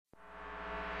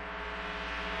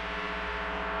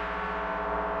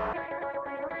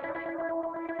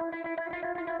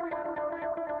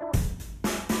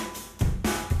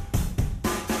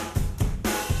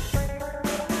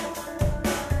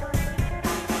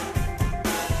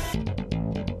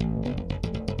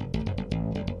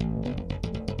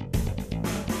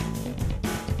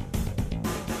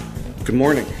Good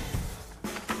morning.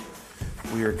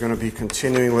 We are going to be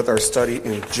continuing with our study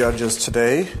in Judges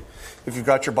today. If you've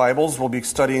got your Bibles, we'll be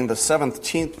studying the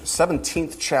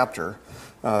 17th chapter.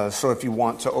 So if you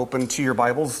want to open to your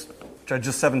Bibles,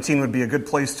 Judges 17 would be a good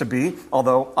place to be,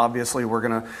 although obviously we're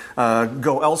going to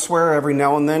go elsewhere every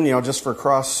now and then, just for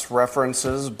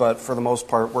cross-references, but for the most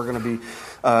part, we're going to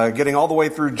be getting all the way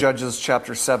through Judges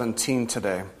chapter 17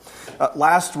 today.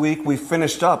 Last week, we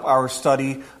finished up our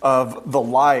study of the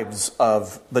lives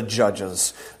of the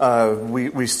judges.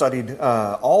 We studied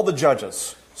all the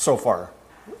judges so far.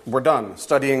 We're done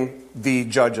studying the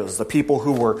judges, the people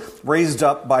who were raised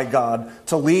up by God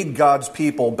to lead God's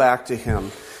people back to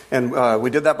Him. And we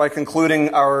did that by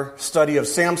concluding our study of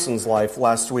Samson's life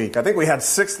last week. I think we had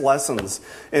 6 lessons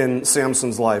in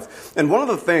Samson's life. And one of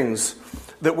the things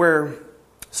that we're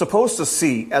supposed to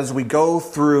see as we go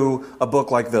through a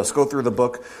book like this, go through the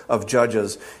book of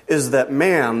Judges, is that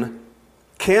man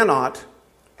cannot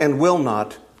and will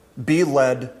not be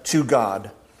led to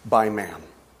God by man.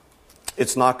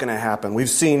 It's not going to happen. We've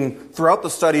seen throughout the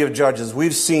study of Judges,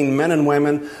 we've seen men and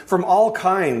women from all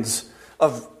kinds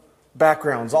of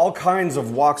backgrounds, all kinds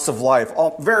of walks of life,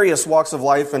 all various walks of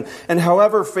life, and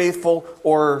however faithful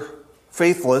or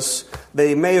faithless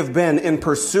they may have been in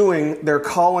pursuing their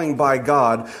calling by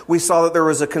God, we saw that there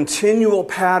was a continual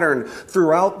pattern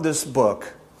throughout this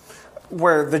book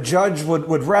where the judge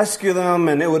would rescue them,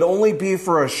 and it would only be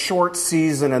for a short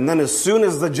season, and then as soon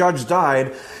as the judge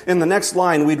died, in the next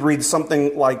line we'd read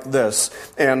something like this: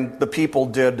 and the people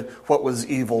did what was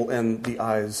evil in the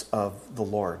eyes of the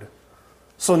Lord.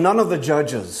 So none of the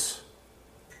judges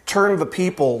turned the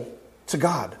people to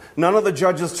God. None of the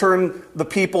judges turned the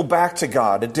people back to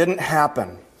God. It didn't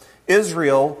happen.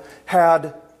 Israel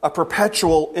had a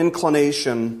perpetual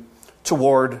inclination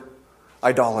toward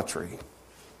idolatry.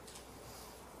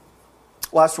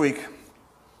 Last week,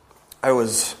 I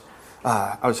was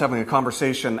having a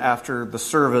conversation after the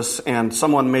service, and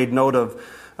someone made note of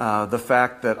the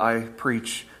fact that I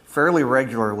preach fairly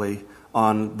regularly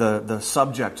on the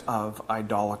subject of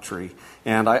idolatry.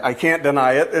 And I can't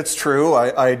deny it. It's true.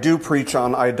 I do preach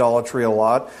on idolatry a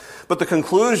lot. But the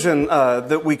conclusion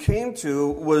that we came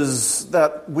to was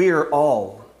that we are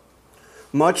all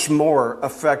much more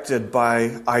affected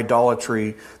by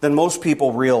idolatry than most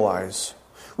people realize.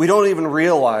 We don't even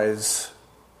realize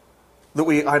that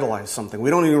we idolize something. We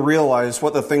don't even realize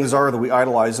what the things are that we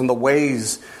idolize and the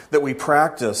ways that we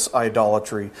practice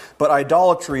idolatry. But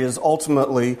idolatry is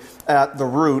ultimately at the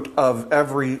root of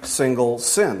every single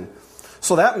sin.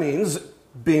 So that means,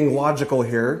 being logical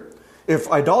here,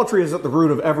 if idolatry is at the root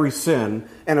of every sin,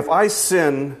 and if I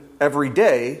sin every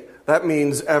day, that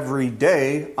means every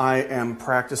day I am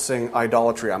practicing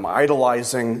idolatry. I'm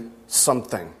idolizing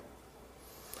something.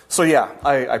 So yeah,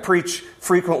 I preach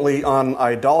frequently on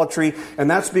idolatry,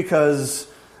 and that's because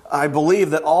I believe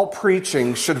that all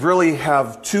preaching should really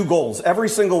have 2 goals. Every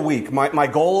single week, my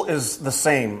goal is the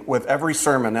same with every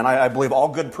sermon, and I believe all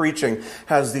good preaching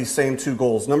has these same 2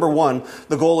 goals. Number 1,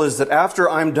 the goal is that after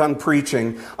I'm done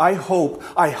preaching, I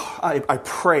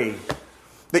pray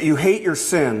that you hate your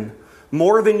sin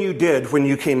more than you did when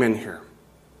you came in here.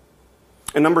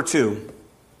 And number 2,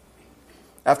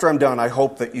 after I'm done, I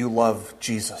hope that you love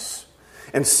Jesus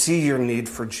and see your need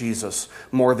for Jesus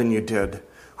more than you did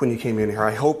when you came in here.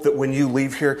 I hope that when you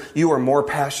leave here, you are more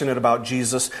passionate about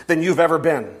Jesus than you've ever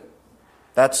been.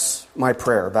 That's my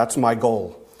prayer. That's my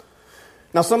goal.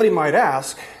 Now, somebody might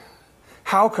ask,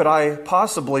 how could I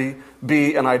possibly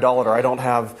be an idolater? I don't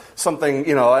have something,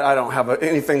 I don't have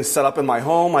anything set up in my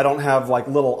home. I don't have like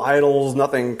little idols,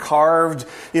 nothing carved,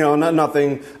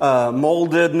 nothing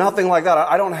molded, nothing like that.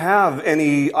 I don't have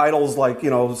any idols like,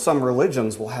 some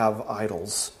religions will have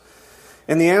idols.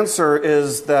 And the answer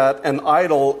is that an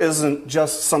idol isn't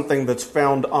just something that's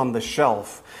found on the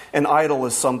shelf. An idol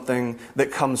is something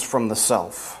that comes from the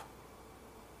self.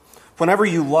 Whenever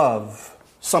you love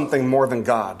something more than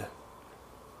God,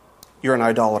 you're an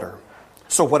idolater.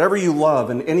 So whatever you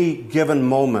love in any given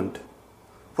moment,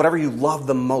 whatever you love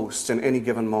the most in any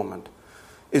given moment,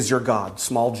 is your God,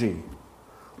 small g,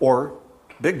 or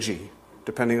big G,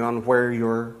 depending on where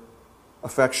your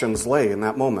affections lay in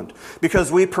that moment.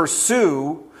 Because we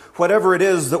pursue whatever it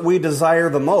is that we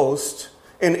desire the most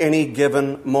in any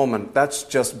given moment. That's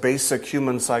just basic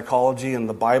human psychology, and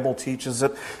the Bible teaches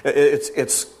it.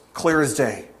 It's clear as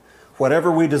day.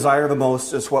 Whatever we desire the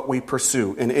most is what we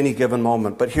pursue in any given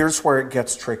moment. But here's where it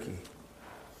gets tricky.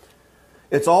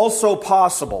 It's also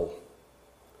possible,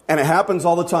 and it happens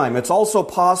all the time, it's also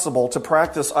possible to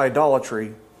practice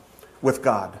idolatry with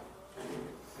God.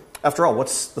 After all,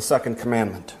 what's the second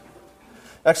commandment?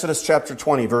 Exodus chapter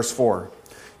 20, verse 4.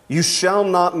 You shall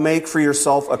not make for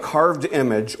yourself a carved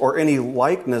image or any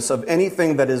likeness of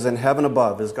anything that is in heaven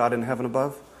above. Is God in heaven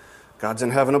above? God's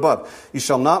in heaven above. You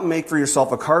shall not make for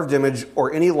yourself a carved image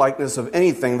or any likeness of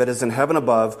anything that is in heaven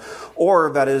above,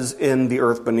 or that is in the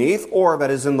earth beneath, or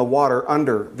that is in the water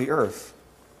under the earth.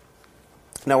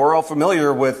 Now, we're all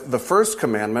familiar with the first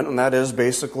commandment, and that is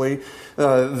basically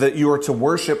that you are to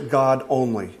worship God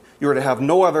only. You are to have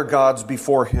no other gods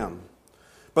before Him.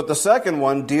 But the second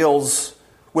one deals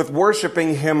with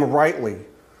worshiping Him rightly.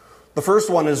 The first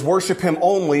one is worship Him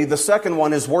only. The second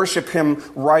one is worship Him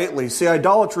rightly. See,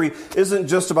 idolatry isn't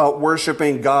just about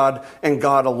worshiping God and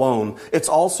God alone. It's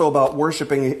also about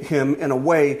worshiping Him in a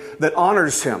way that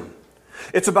honors Him.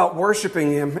 It's about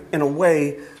worshiping Him in a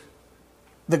way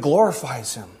that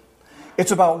glorifies Him.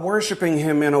 It's about worshiping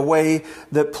Him in a way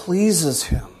that pleases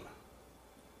Him,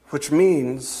 which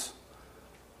means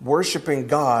worshiping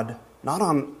God not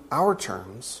on our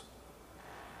terms,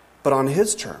 but on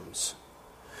His terms.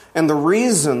 And the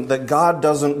reason that God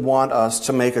doesn't want us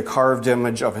to make a carved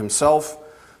image of Himself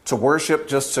to worship,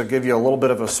 just to give you a little bit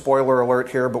of a spoiler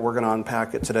alert here, but we're going to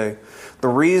unpack it today. The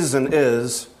reason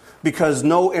is because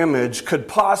no image could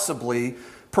possibly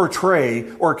portray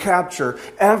or capture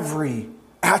every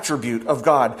attribute of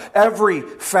God, every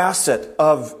facet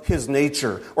of His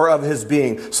nature or of His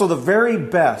being. So the very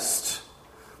best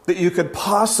that you could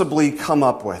possibly come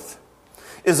up with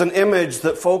is an image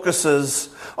that focuses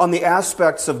on the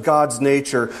aspects of God's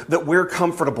nature that we're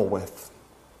comfortable with,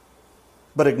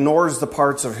 but ignores the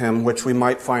parts of Him which we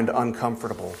might find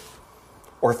uncomfortable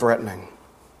or threatening.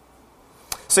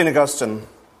 St. Augustine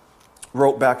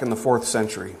wrote back in the 4th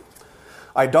century,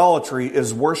 "Idolatry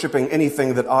is worshiping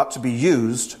anything that ought to be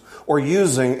used or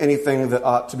using anything that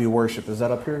ought to be worshipped." Is that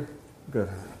up here? Good.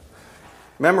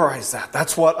 Memorize that.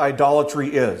 That's what idolatry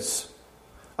is.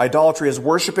 Idolatry is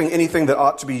worshiping anything that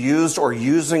ought to be used or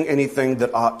using anything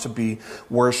that ought to be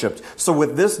worshipped. So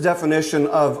with this definition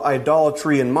of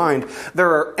idolatry in mind,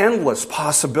 there are endless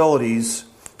possibilities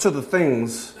to the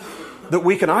things that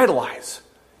we can idolize.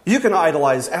 You can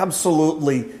idolize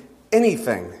absolutely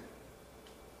anything.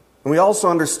 And we also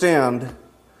understand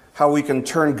how we can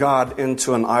turn God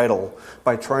into an idol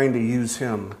by trying to use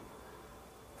Him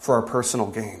for our personal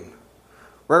gain,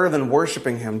 rather than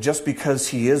worshiping Him just because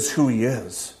He is who He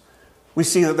is. We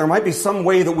see that there might be some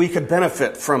way that we could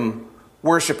benefit from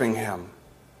worshiping Him,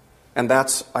 and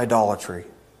that's idolatry.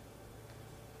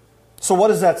 So what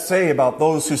does that say about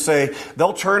those who say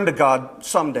they'll turn to God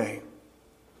someday,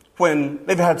 when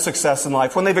they've had success in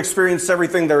life, when they've experienced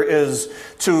everything there is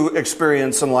to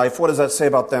experience in life? What does that say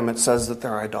about them? It says that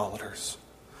they're idolaters.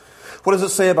 What does it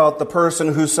say about the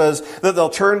person who says that they'll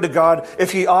turn to God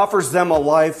if He offers them a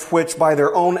life which, by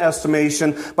their own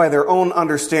estimation, by their own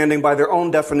understanding, by their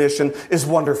own definition, is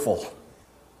wonderful?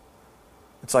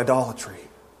 It's idolatry.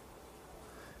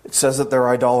 It says that they're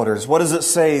idolaters. What does it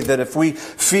say that if we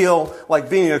feel like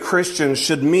being a Christian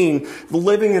should mean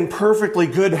living in perfectly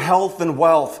good health and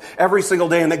wealth every single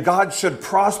day, and that God should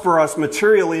prosper us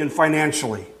materially and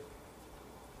financially?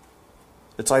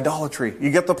 It's idolatry. You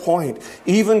get the point.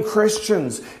 Even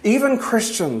Christians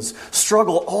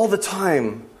struggle all the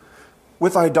time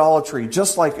with idolatry,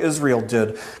 just like Israel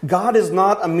did. God is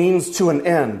not a means to an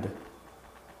end.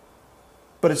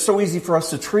 But it's so easy for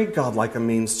us to treat God like a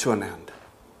means to an end.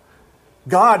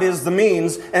 God is the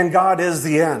means and God is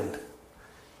the end.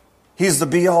 He's the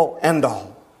be-all,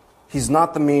 end-all. He's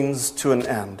not the means to an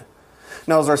end.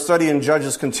 Now, as our study in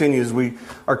Judges continues, we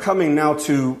are coming now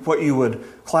to what you would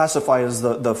classify as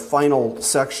the final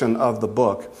section of the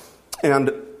book.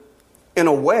 And in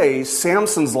a way,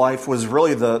 Samson's life was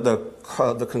really the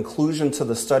conclusion to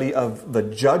the study of the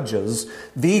judges,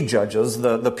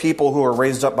 the people who were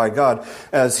raised up by God,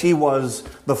 as he was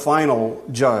the final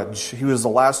judge. He was the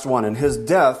last one, and his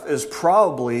death is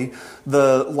probably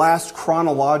the last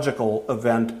chronological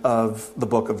event of the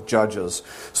book of Judges.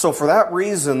 So for that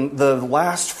reason, the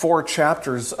last 4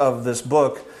 chapters of this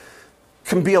book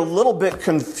can be a little bit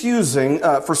confusing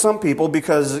for some people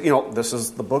because, this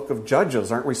is the book of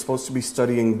Judges. Aren't we supposed to be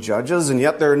studying Judges? And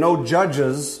yet there are no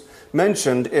judges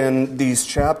mentioned in these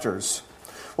chapters.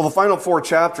 Well, the final 4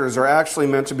 chapters are actually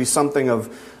meant to be something of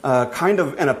kind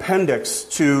of an appendix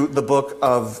to the book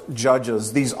of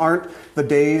Judges. These aren't the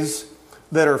days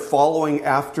that are following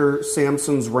after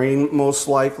Samson's reign, most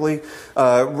likely.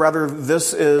 Rather,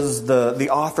 this is the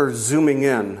author zooming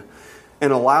in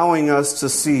and allowing us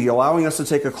to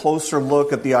take a closer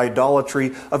look at the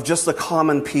idolatry of just the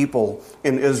common people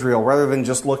in Israel, rather than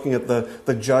just looking at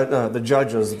the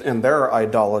judges and their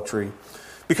idolatry.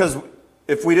 Because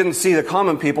if we didn't see the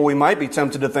common people, we might be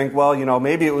tempted to think, well,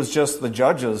 maybe it was just the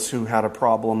judges who had a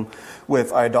problem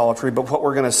with idolatry. But what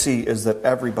we're going to see is that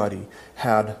everybody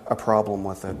had a problem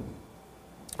with it.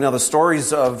 Now, the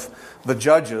stories of the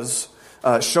judges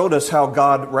showed us how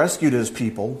God rescued his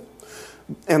people.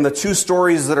 And the two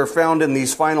stories that are found in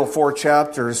these final 4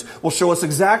 chapters will show us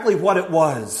exactly what it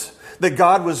was that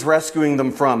God was rescuing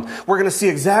them from. We're going to see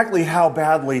exactly how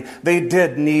badly they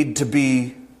did need to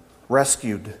be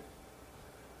rescued.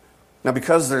 Now,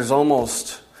 because there's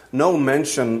almost no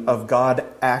mention of God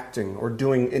acting or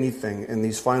doing anything in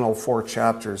these final 4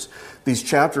 chapters, these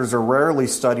chapters are rarely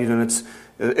studied, and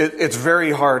it's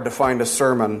very hard to find a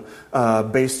sermon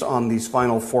based on these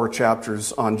final 4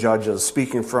 chapters on Judges,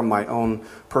 speaking from my own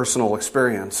personal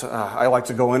experience. I like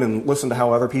to go in and listen to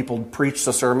how other people preach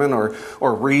the sermon or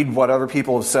read what other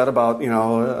people have said about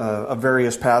a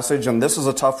various passage, and this is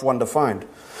a tough one to find.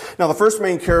 Now, the first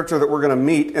main character that we're going to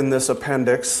meet in this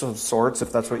appendix of sorts,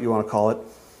 if that's what you want to call it,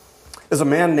 is a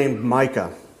man named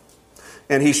Micah.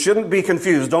 And he shouldn't be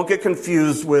confused. Don't get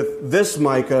confused with this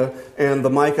Micah and the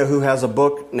Micah who has a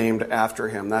book named after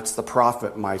him. That's the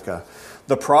prophet Micah.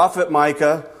 The prophet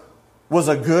Micah was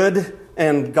a good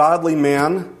and godly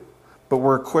man, but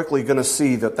we're quickly going to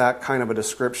see that kind of a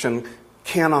description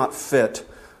cannot fit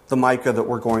the Micah that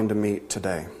we're going to meet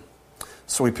today.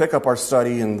 So we pick up our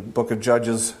study in the book of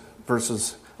Judges,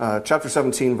 chapter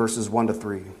 17, verses 1 to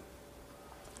 3.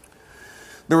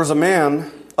 There was a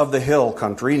man of the hill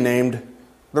country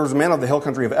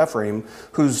of Ephraim,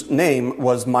 whose name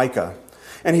was Micah.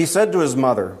 And he said to his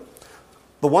mother,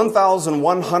 "The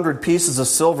 1,100 pieces of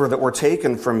silver that were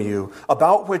taken from you,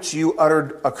 about which you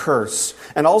uttered a curse,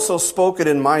 and also spoke it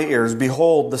in my ears,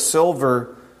 behold, the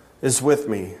silver is with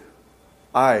me.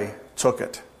 I took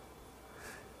it."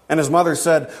 And his mother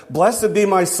said, "Blessed be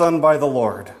my son by the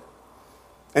Lord."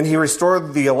 And he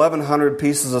restored the 1,100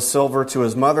 pieces of silver to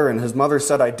his mother, and his mother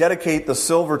said, "I dedicate the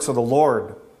silver to the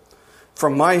Lord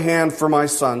from my hand for my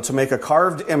son to make a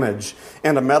carved image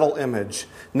and a metal image.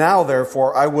 Now,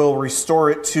 therefore, I will restore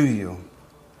it to you."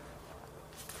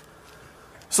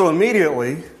 So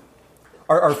immediately,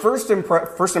 our first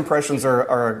impressions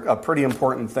are a pretty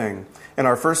important thing. And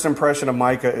our first impression of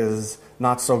Micah is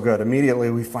not so good. Immediately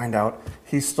we find out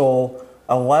he stole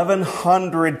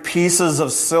 1,100 pieces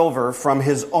of silver from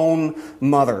his own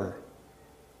mother.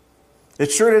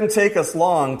 It sure didn't take us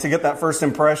long to get that first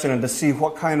impression and to see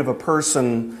what kind of a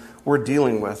person we're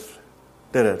dealing with,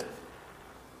 did it?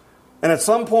 And at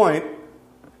some point,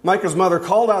 Micah's mother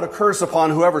called out a curse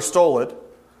upon whoever stole it,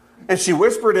 and she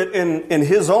whispered it in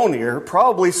his own ear,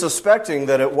 probably suspecting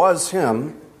that it was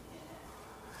him.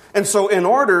 And so in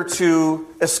order to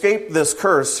escape this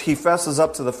curse, he fesses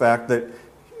up to the fact that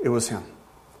it was him.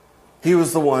 He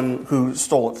was the one who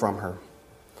stole it from her.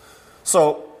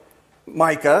 So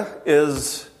Micah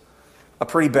is a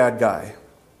pretty bad guy.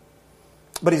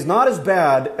 But he's not as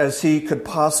bad as he could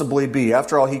possibly be.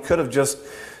 After all, he could have just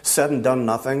said and done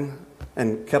nothing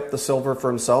and kept the silver for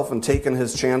himself and taken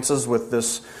his chances with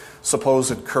this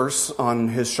supposed curse on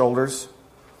his shoulders.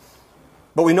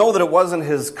 But we know that it wasn't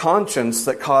his conscience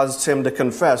that caused him to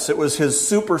confess. It was his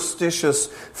superstitious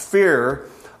fear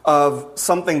of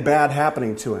something bad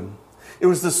happening to him. It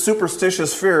was the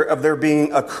superstitious fear of there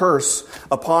being a curse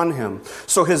upon him.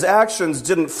 So his actions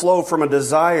didn't flow from a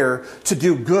desire to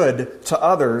do good to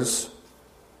others,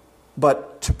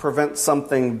 but to prevent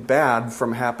something bad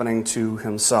from happening to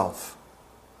himself.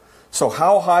 So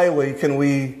how highly can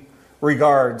we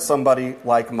regard somebody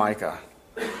like Micah?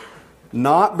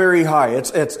 Not very high.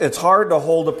 It's hard to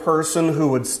hold a person who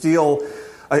would steal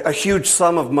a huge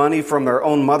sum of money from their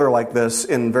own mother like this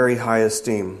in very high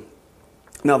esteem.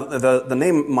 Now, the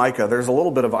name Micah, there's a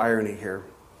little bit of irony here.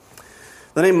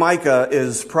 The name Micah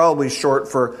is probably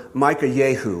short for Micah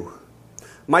Yehu.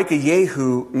 Micah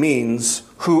Yehu means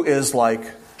who is like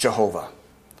Jehovah.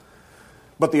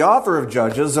 But the author of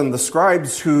Judges and the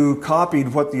scribes who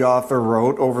copied what the author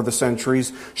wrote over the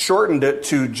centuries shortened it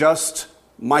to just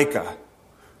Micah,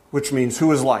 which means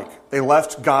who is like. They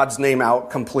left God's name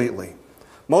out completely.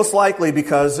 Most likely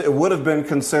because it would have been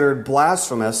considered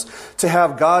blasphemous to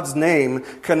have God's name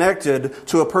connected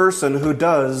to a person who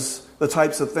does the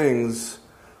types of things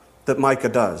that Micah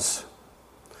does.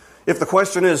 If the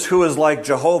question is, who is like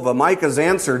Jehovah, Micah's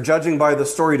answer, judging by the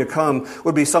story to come,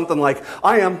 would be something like,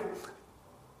 I am.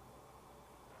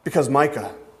 Because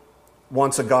Micah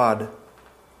wants a God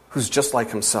who's just like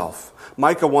himself.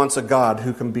 Micah wants a God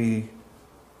who can be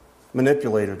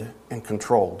manipulated and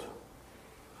controlled.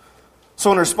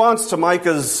 So in response to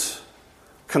Micah's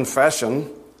confession,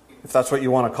 if that's what you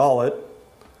want to call it,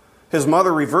 His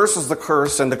mother reverses the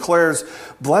curse and declares,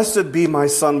 "Blessed be my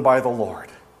son by the Lord."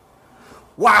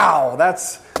 Wow,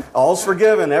 that's all's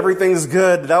forgiven. Everything's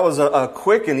good. That was a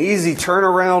quick and easy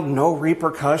turnaround. No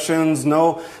repercussions,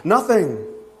 nothing.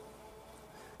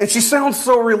 And she sounds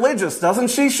so religious, doesn't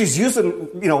she? She's using,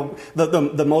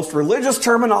 the most religious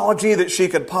terminology that she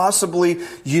could possibly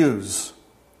use.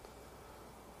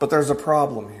 But there's a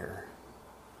problem here.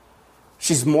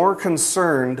 She's more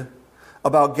concerned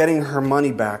about getting her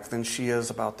money back than she is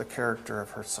about the character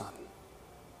of her son.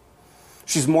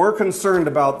 She's more concerned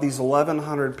about these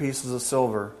 1,100 pieces of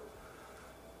silver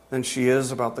than she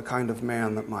is about the kind of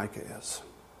man that Micah is.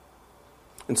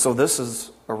 And so this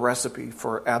is a recipe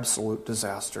for absolute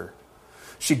disaster.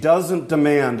 She doesn't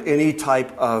demand any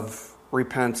type of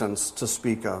repentance to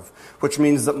speak of, which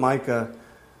means that Micah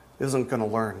isn't going to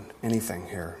learn anything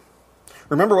here.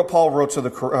 Remember what Paul wrote to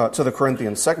the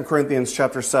Corinthians, 2 Corinthians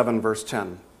chapter 7, verse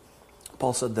 10.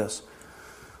 Paul said this,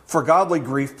 "For godly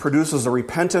grief produces a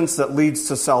repentance that leads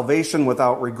to salvation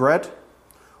without regret,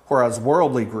 whereas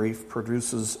worldly grief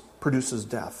produces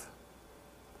death."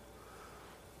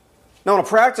 Now, on a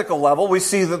practical level, we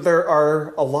see that there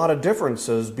are a lot of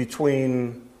differences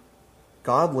between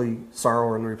godly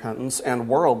sorrow and repentance and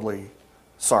worldly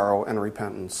sorrow and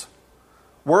repentance.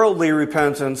 Worldly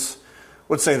repentance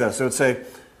would say this. It would say,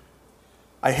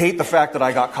 "I hate the fact that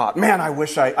I got caught. Man, I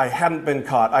wish I hadn't been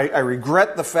caught. I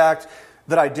regret the fact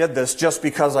that I did this just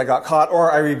because I got caught,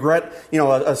 or I regret,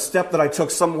 a step that I took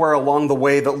somewhere along the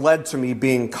way that led to me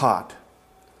being caught."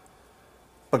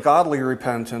 But godly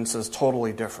repentance is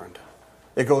totally different.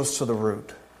 It goes to the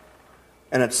root.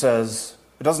 And it says,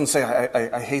 it doesn't say,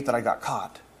 I hate that I got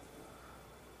caught.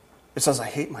 It says, I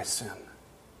hate my sin.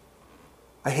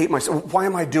 I hate my sin. Why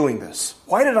am I doing this?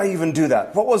 Why did I even do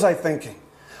that? What was I thinking?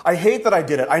 I hate that I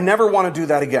did it. I never want to do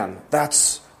that again.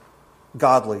 That's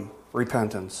godly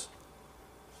repentance.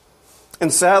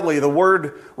 And sadly, the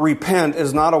word repent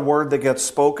is not a word that gets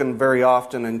spoken very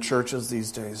often in churches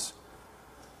these days.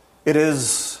 It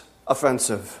is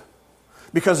offensive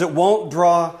because it won't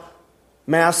draw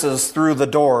masses through the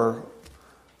door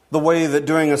the way that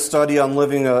doing a study on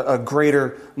living a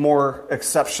greater, more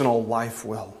exceptional life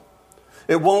will.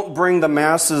 It won't bring the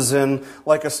masses in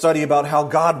like a study about how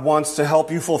God wants to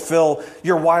help you fulfill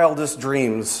your wildest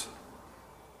dreams.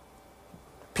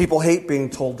 People hate being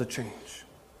told to change.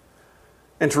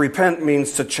 And to repent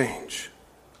means to change.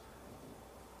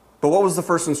 But what was the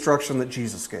first instruction that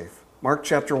Jesus gave? Mark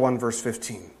chapter 1, verse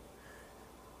 15.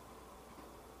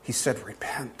 He said,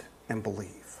 repent and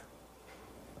believe.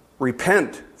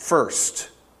 Repent first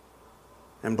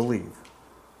and believe.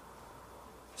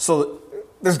 So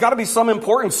there's got to be some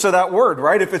importance to that word,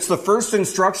 right? If it's the first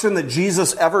instruction that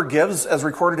Jesus ever gives as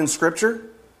recorded in Scripture,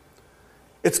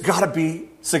 it's got to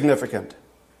be significant.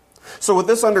 So with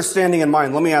this understanding in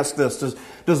mind, let me ask this.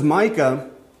 Does Micah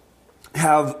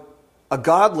have a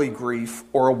godly grief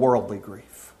or a worldly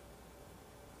grief?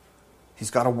 He's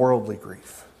got a worldly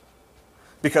grief.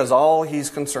 Because all he's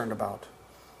concerned about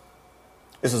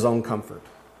is his own comfort,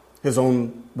 his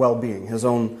own well-being, his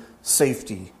own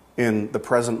safety in the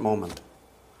present moment.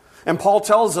 And Paul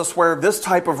tells us where this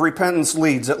type of repentance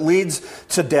leads. It leads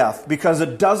to death because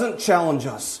it doesn't challenge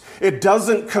us. It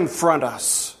doesn't confront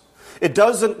us. It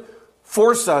doesn't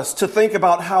force us to think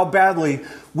about how badly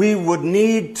we would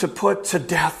need to put to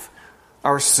death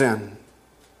our sin.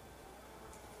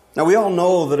 Now, we all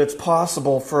know that it's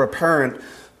possible for a parent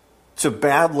to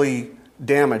badly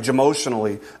damage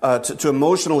emotionally, to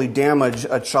emotionally damage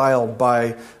a child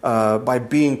by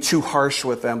being too harsh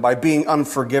with them, by being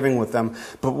unforgiving with them.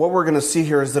 But what we're going to see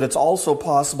here is that it's also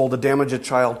possible to damage a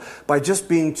child by just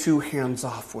being too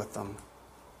hands-off with them.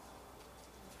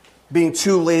 Being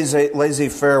too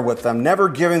laissez-faire with them, never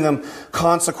giving them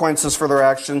consequences for their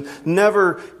action,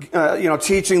 never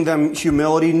teaching them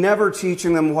humility, never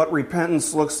teaching them what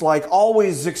repentance looks like,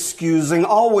 always excusing,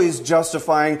 always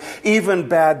justifying even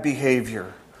bad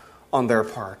behavior on their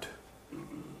part.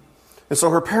 And so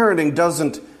her parenting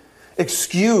doesn't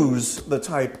excuse the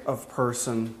type of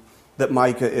person that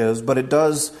Micah is, but it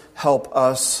does help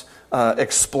us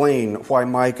explain why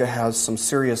Micah has some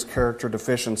serious character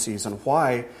deficiencies and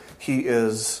why he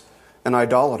is an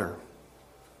idolater.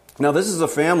 Now, this is a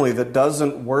family that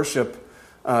doesn't worship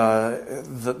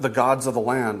the gods of the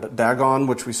land. Dagon,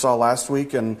 which we saw last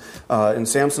week in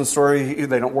Samson's story,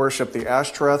 they don't worship the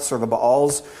Ashtoreths or the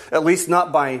Baals, at least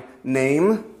not by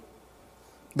name.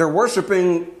 They're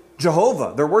worshiping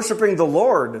Jehovah. They're worshiping the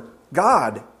Lord,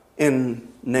 God, in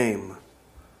name.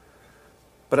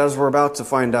 But as we're about to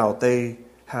find out, they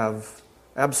have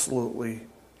absolutely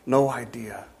no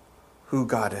idea who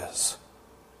God is.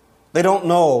 They don't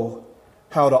know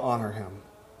how to honor him.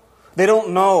 They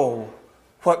don't know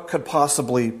what could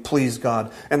possibly please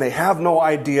God, and they have no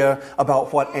idea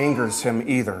about what angers him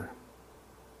either.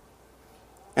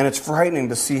 And it's frightening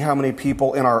to see how many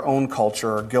people in our own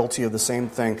culture are guilty of the same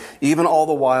thing, even all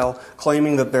the while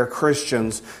claiming that they're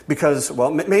Christians because,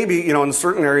 well, maybe, in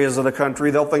certain areas of the country,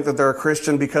 they'll think that they're a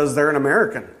Christian because they're an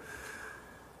American.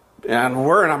 And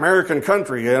we're an American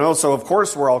country, so of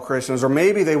course we're all Christians. Or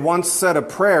maybe they once said a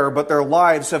prayer, but their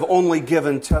lives have only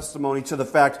given testimony to the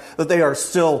fact that they are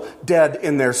still dead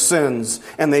in their sins.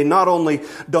 And they not only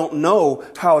don't know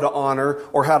how to honor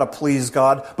or how to please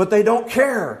God, but they don't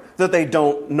care that they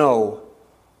don't know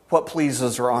what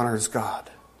pleases or honors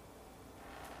God.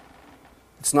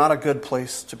 It's not a good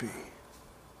place to be.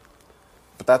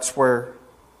 But that's where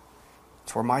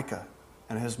Micah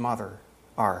and his mother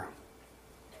are.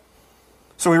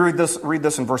 So we read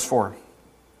this in verse 4.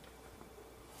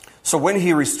 So when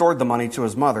he restored the money to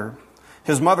his mother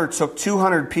took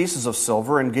 200 pieces of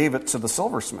silver and gave it to the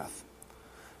silversmith,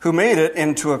 who made it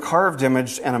into a carved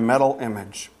image and a metal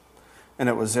image. And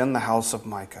it was in the house of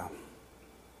Micah.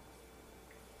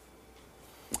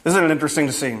 Isn't it interesting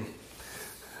to see?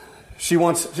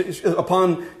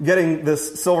 Upon getting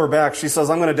this silver back, she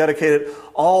says, I'm going to dedicate it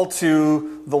all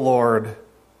to the Lord.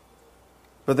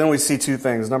 But then we see two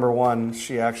things. Number one,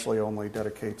 she actually only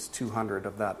dedicates 200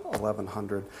 of that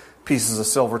 1,100 pieces of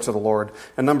silver to the Lord.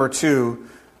 And number two,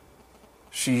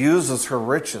 she uses her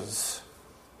riches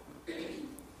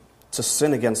to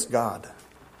sin against God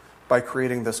by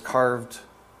creating this carved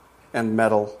and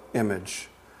metal image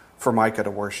for Micah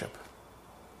to worship.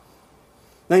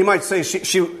 Now you might say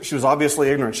she was obviously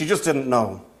ignorant. She just didn't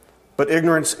know. But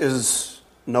ignorance is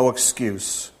no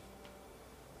excuse.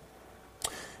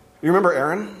 You remember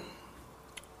Aaron?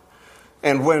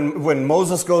 And when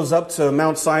Moses goes up to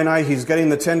Mount Sinai, he's getting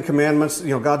the 10 Commandments.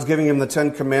 God's giving him the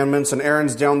 10 Commandments, and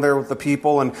Aaron's down there with the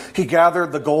people, and he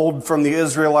gathered the gold from the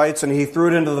Israelites, and he threw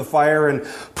it into the fire, and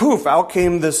poof, out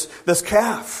came this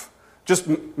calf. Just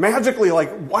magically,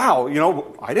 like, wow,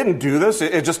 I didn't do this.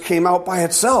 It just came out by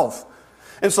itself.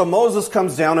 And so Moses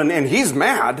comes down, and he's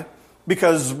mad,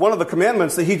 because one of the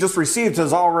commandments that he just received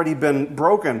has already been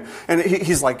broken. And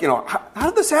he's like, how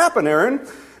did this happen, Aaron?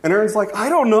 And Aaron's like, I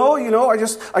don't know,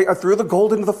 I threw the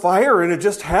gold into the fire and it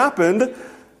just happened.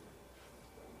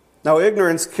 Now,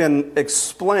 ignorance can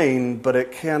explain, but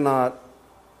it cannot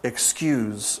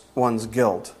excuse one's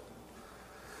guilt.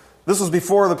 This was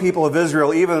before the people of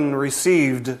Israel even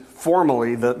received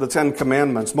formally the 10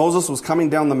 Commandments. Moses was coming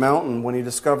down the mountain when he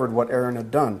discovered what Aaron had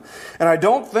done. And I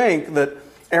don't think that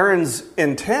Aaron's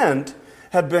intent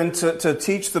had been to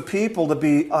teach the people to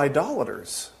be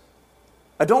idolaters.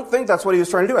 I don't think that's what he was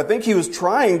trying to do. I think he was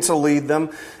trying to lead them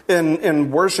in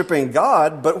worshiping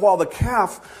God, but while the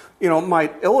calf,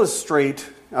 might illustrate,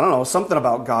 something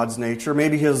about God's nature,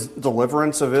 maybe his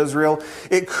deliverance of Israel,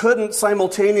 it couldn't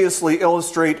simultaneously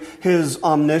illustrate his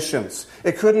omniscience.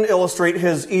 It couldn't illustrate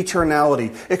his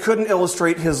eternality. It couldn't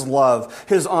illustrate his love,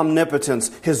 his omnipotence,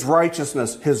 his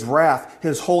righteousness, his wrath,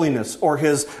 his holiness, or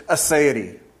his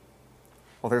aseity.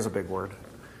 Well, there's a big word.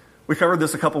 We covered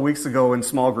this a couple weeks ago in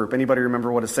small group. Anybody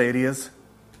remember what aseity is?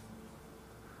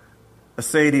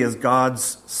 Aseity is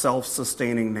God's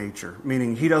self-sustaining nature,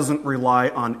 meaning he doesn't rely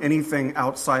on anything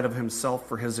outside of himself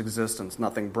for his existence.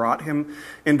 Nothing brought him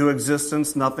into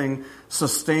existence. Nothing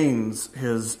sustains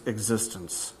his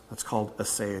existence. That's called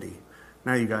aseity.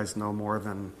 Now you guys know more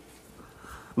than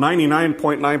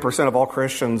 99.9% of all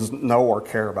Christians know or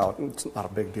care about. It's not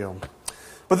a big deal.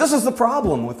 But this is the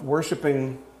problem with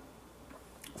worshiping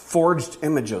forged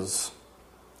images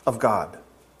of God.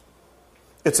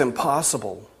 It's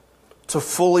impossible to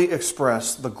fully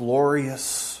express the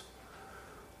glorious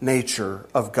nature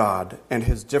of God and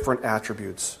his different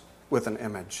attributes with an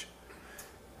image.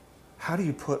 How do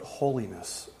you put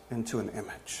holiness into an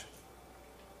image?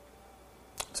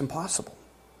 It's impossible.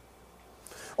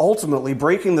 Ultimately,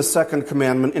 breaking the second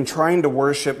commandment and trying to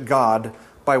worship God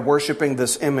by worshiping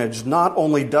this image not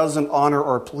only doesn't honor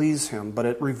or please him, but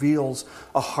it reveals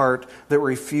a heart that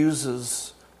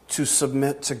refuses to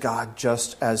submit to God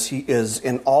just as he is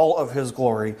in all of his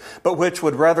glory, but which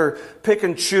would rather pick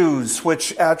and choose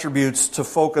which attributes to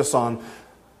focus on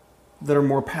that are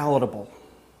more palatable.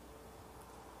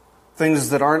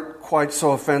 Things that aren't quite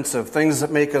so offensive, things that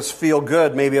make us feel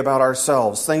good maybe about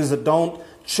ourselves, things that don't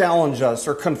challenge us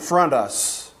or confront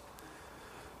us.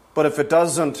 But if it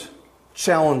doesn't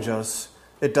challenge us,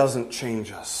 it doesn't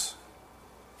change us.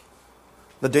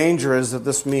 The danger is that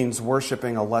this means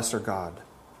worshiping a lesser God,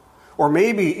 or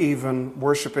maybe even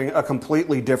worshiping a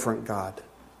completely different God.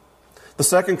 The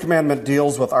second commandment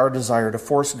deals with our desire to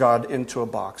force God into a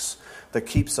box that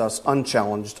keeps us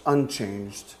unchallenged,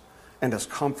 unchanged, and as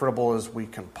comfortable as we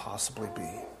can possibly be.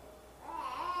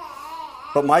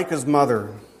 But Micah's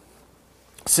mother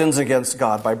sins against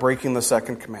God by breaking the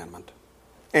second commandment,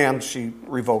 and she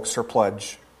revokes her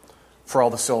pledge for all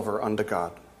the silver unto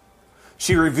God.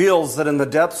 She reveals that in the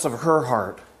depths of her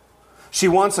heart, she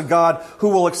wants a God who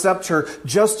will accept her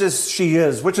just as she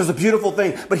is, which is a beautiful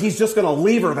thing, but he's just going to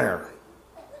leave her there.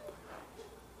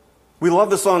 We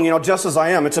love the song, Just As I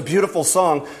Am. It's a beautiful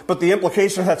song, but the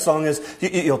implication of that song is,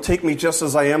 you'll take me just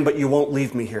as I am, but you won't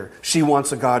leave me here. She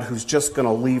wants a God who's just going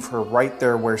to leave her right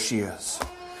there where she is.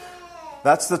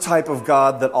 That's the type of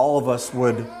God that all of us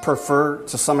would prefer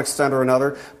to some extent or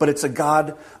another, but it's a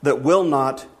God that will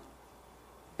not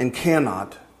and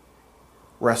cannot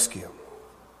rescue.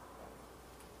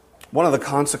 One of the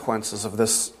consequences of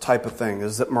this type of thing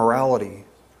is that morality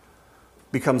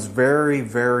becomes very,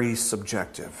 very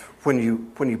subjective. When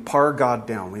you par God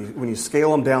down, when you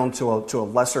scale him down to a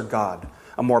lesser God,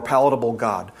 a more palatable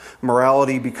God,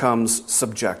 morality becomes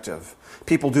subjective.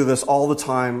 People do this all the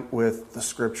time with the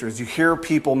Scriptures. You hear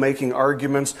people making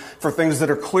arguments for things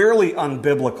that are clearly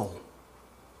unbiblical.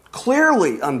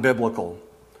 Clearly unbiblical.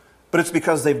 But it's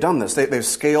because they've done this. They've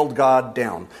scaled God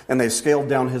down, and they've scaled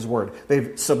down his word. They've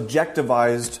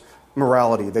subjectivized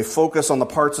morality. They focus on the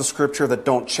parts of Scripture that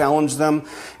don't challenge them,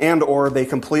 and or they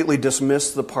completely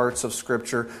dismiss the parts of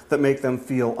Scripture that make them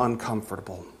feel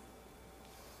uncomfortable.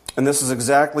 And this is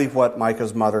exactly what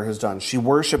Micah's mother has done. She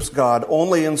worships God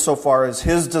only insofar as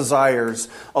his desires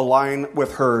align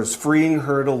with hers, freeing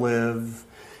her to live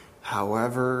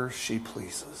however she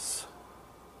pleases.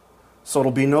 So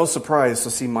it'll be no surprise to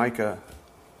see Micah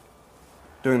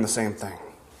doing the same thing.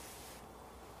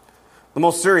 The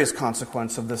most serious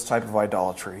consequence of this type of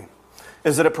idolatry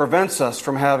is that it prevents us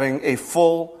from having a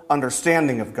full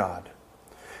understanding of God.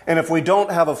 And if we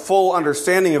don't have a full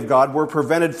understanding of God, we're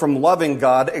prevented from loving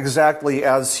God exactly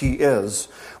as he is,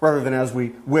 rather than as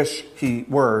we wish he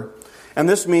were. And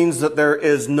this means that there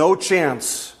is no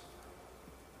chance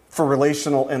for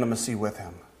relational intimacy with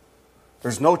him.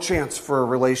 There's no chance for a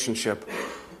relationship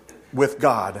with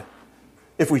God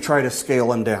if we try to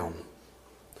scale him down.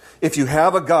 If you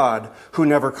have a God who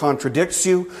never contradicts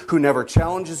you, who never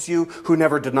challenges you, who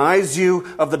never denies you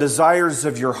of the desires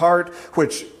of your heart,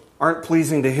 which aren't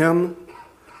pleasing to him,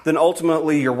 then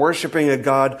ultimately you're worshiping a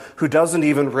God who doesn't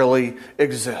even really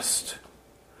exist.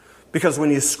 Because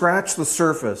when you scratch the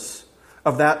surface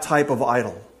of that type of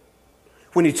idol,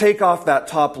 when you take off that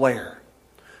top layer,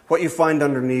 what you find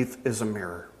underneath is a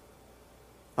mirror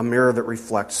that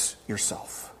reflects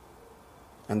yourself.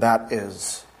 And that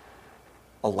is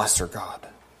a lesser God.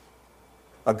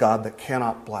 A God that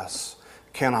cannot bless,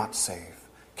 cannot save,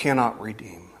 cannot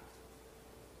redeem.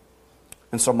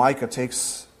 And so Micah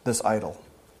takes this idol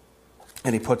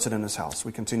and he puts it in his house.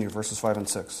 We continue verses 5 and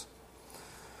 6.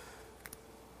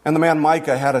 And the man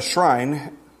Micah had a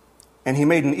shrine, and he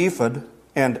made an ephod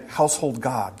and household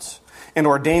gods, and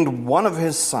ordained one of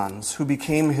his sons who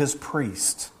became his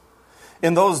priest.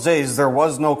 In those days there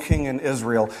was no king in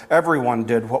Israel. Everyone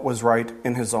did what was right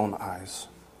in his own eyes.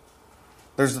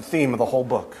 There's the theme of the whole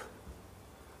book.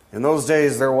 In those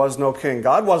days there was no king.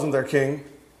 God wasn't their king.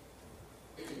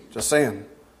 Just saying.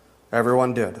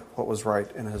 Everyone did what was right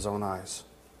in his own eyes.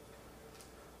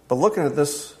 But looking at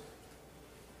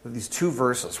these two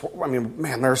verses, I mean,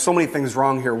 man, there are so many things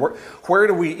wrong here. Where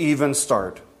do we even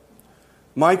start?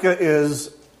 Micah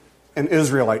is an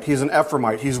Israelite. He's an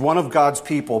Ephraimite. He's one of God's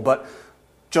people. But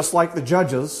just like the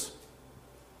judges,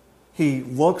 he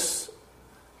looks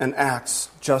and acts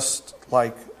just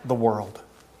like the world.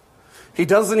 He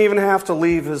doesn't even have to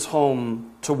leave his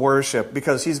home to worship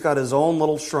because he's got his own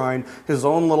little shrine, his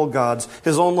own little gods,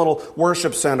 his own little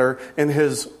worship center in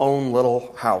his own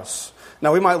little house.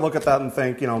 Now, we might look at that and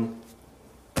think,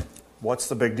 what's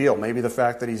the big deal? Maybe the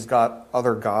fact that he's got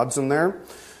other gods in there.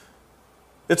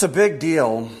 It's a big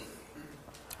deal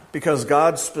because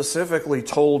God specifically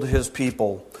told his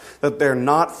people that they're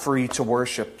not free to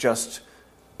worship just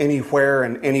anywhere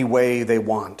and any way they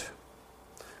want.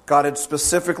 God had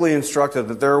specifically instructed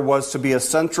that there was to be a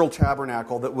central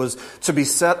tabernacle that was to be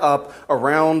set up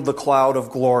around the cloud of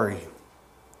glory.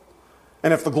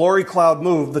 And if the glory cloud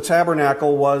moved, the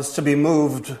tabernacle was to be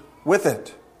moved with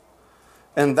it.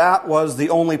 And that was the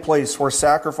only place where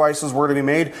sacrifices were to be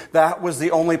made. That was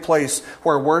the only place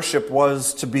where worship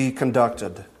was to be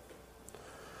conducted.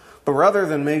 But rather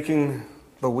than making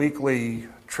the weekly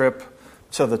trip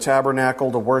to the tabernacle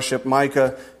to worship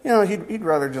Micah, he'd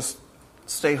rather just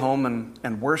stay home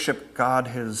and worship God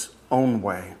his own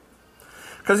way.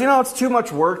 Because, it's too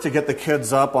much work to get the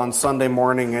kids up on Sunday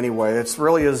morning anyway. It's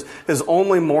really his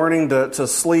only morning to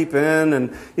sleep in.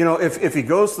 And, if he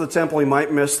goes to the temple, he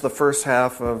might miss the first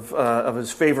half of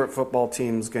his favorite football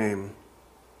team's game.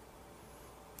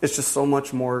 It's just so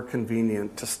much more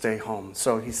convenient to stay home.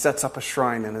 So he sets up a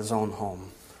shrine in his own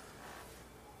home.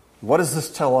 What does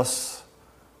this tell us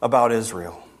about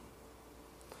Israel?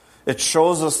 It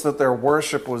shows us that their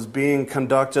worship was being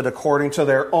conducted according to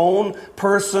their own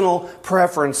personal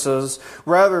preferences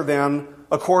rather than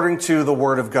according to the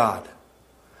Word of God.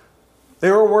 They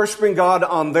were worshiping God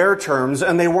on their terms,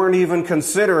 and they weren't even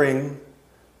considering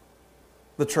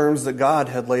the terms that God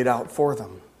had laid out for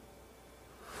them.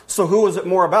 So who was it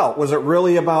more about? Was it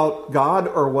really about God,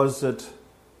 or was it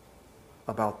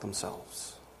about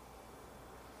themselves?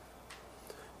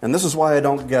 And this is why I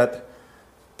don't get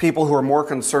people who are more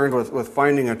concerned with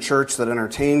finding a church that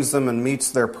entertains them and meets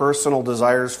their personal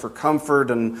desires for comfort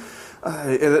and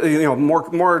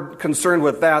more concerned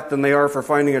with that than they are for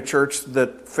finding a church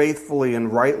that faithfully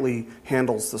and rightly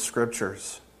handles the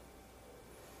Scriptures.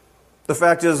 The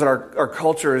fact is that our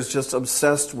culture is just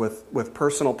obsessed with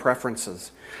personal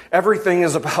preferences. Everything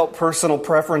is about personal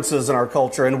preferences in our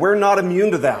culture, and we're not immune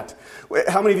to that.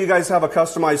 How many of you guys have a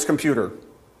customized computer?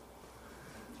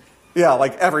 Yeah,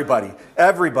 like everybody.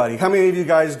 Everybody. How many of you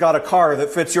guys got a car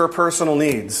that fits your personal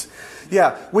needs?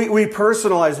 Yeah, we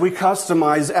personalize, we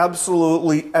customize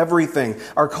absolutely everything.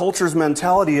 Our culture's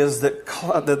mentality is that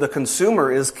the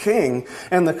consumer is king,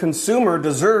 and the consumer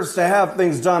deserves to have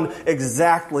things done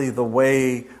exactly the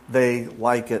way they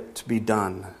like it to be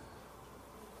done.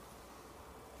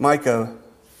 Micah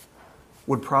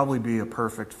would probably be a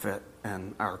perfect fit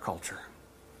in our culture.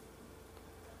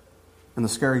 And the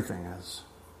scary thing is,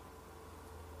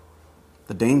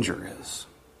 the danger is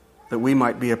that we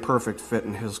might be a perfect fit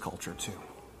in his culture too.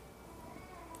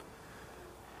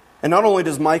 And not only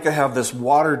does Micah have this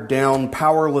watered-down,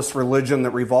 powerless religion that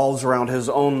revolves around his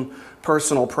own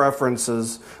personal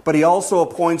preferences, but he also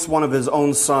appoints one of his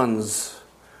own sons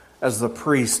as the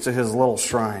priest to his little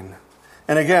shrine.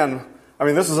 And again,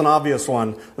 this is an obvious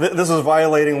one. This is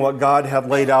violating what God had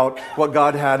laid out, what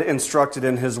God had instructed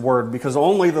in his word, because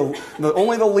only the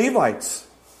Levites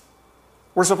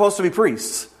were supposed to be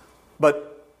priests. But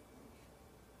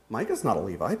Micah's not a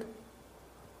Levite.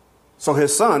 So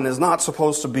his son is not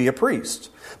supposed to be a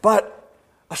priest. But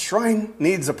a shrine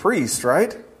needs a priest,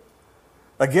 right?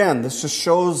 Again, this just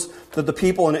shows that the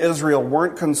people in Israel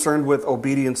weren't concerned with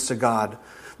obedience to God.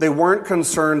 They weren't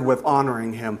concerned with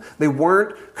honoring him. They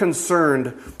weren't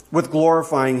concerned with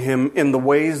glorifying him in the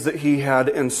ways that he had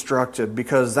instructed,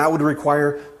 because that would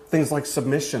require things like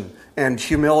submission and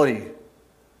humility.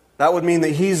 That would mean that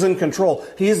he's in control.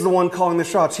 He's the one calling the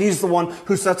shots. He's the one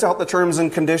who sets out the terms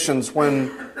and conditions,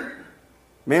 when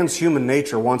man's human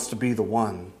nature wants to be the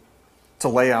one to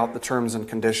lay out the terms and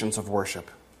conditions of worship.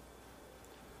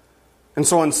 And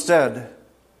so instead,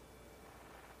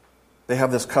 they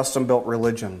have this custom-built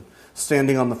religion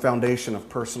standing on the foundation of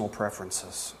personal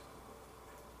preferences.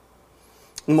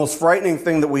 The most frightening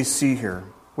thing that we see here,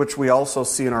 which we also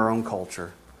see in our own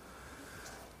culture,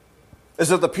 is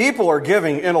that the people are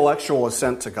giving intellectual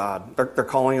assent to God. They're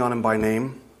calling on him by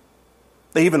name.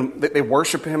 They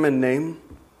worship him in name.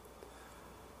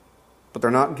 But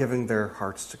they're not giving their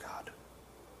hearts to God.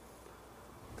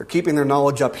 They're keeping their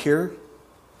knowledge up here,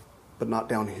 but not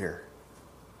down here.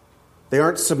 They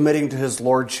aren't submitting to his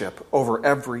lordship over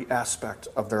every aspect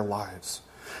of their lives.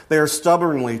 They are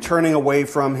stubbornly turning away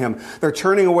from him. They're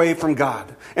turning away from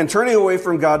God. And turning away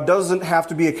from God doesn't have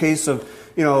to be a case of,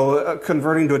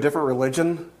 converting to a different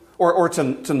religion or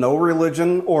to no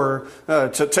religion or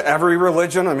to every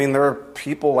religion. There are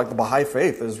people like the Baha'i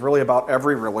faith is really about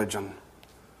every religion.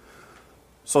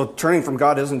 So turning from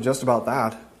God isn't just about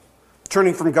that.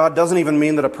 Turning from God doesn't even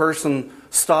mean that a person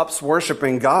stops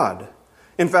worshiping God.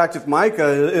 In fact, if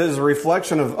Micah is a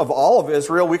reflection of all of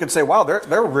Israel, we could say, wow,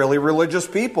 they're really religious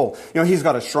people. He's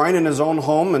got a shrine in his own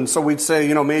home, and so we'd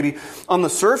say, maybe on the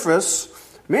surface,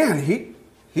 man,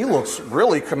 he looks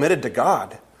really committed to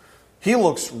God. He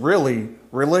looks really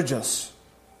religious.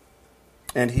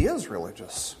 And he is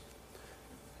religious.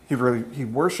 He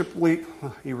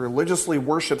religiously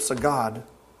worships a God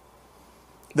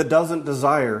that doesn't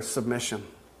desire submission.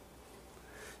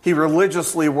 He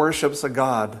religiously worships a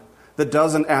God that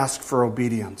doesn't ask for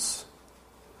obedience.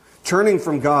 Turning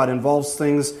from God involves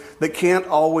things that can't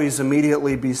always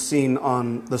immediately be seen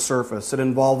on the surface. It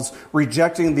involves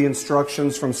rejecting the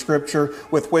instructions from Scripture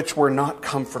with which we're not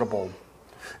comfortable,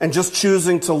 and just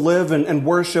choosing to live and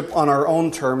worship on our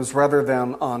own terms rather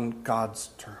than on God's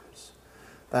terms.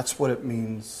 That's what it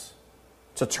means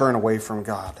to turn away from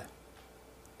God.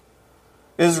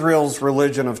 Israel's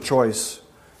religion of choice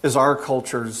is our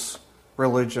culture's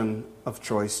religion of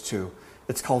choice too.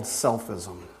 It's called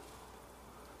selfism.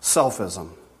 Selfism.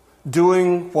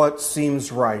 Doing what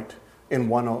seems right in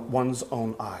one's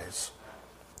own eyes.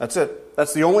 That's it.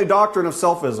 That's the only doctrine of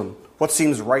selfism. What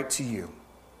seems right to you.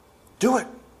 Do it.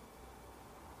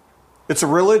 It's a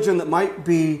religion that might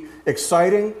be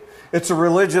exciting. It's a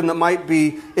religion that might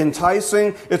be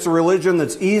enticing. It's a religion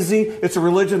that's easy. It's a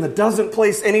religion that doesn't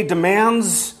place any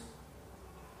demands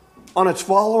on its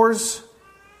followers.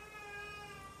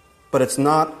 But it's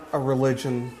not a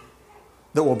religion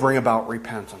that will bring about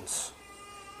repentance.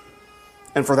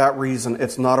 And for that reason,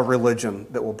 it's not a religion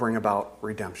that will bring about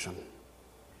redemption.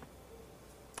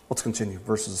 Let's continue,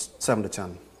 verses 7 to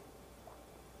 10.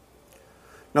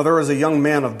 Now there was a young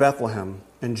man of Bethlehem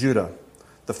in Judah,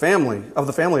 the family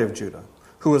of Judah,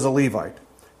 who was a Levite,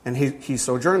 and he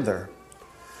sojourned there.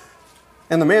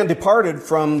 And the man departed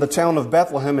from the town of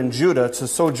Bethlehem in Judah to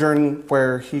sojourn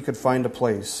where he could find a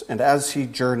place. And as he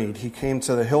journeyed, he came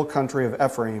to the hill country of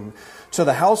Ephraim, to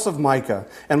the house of Micah.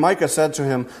 And Micah said to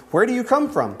him, "Where do you come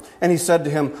from?" And he said to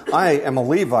him, "I am a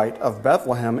Levite of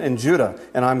Bethlehem in Judah,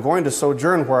 and I'm going to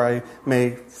sojourn where I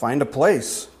may find a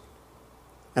place."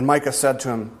 And Micah said to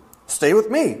him, "Stay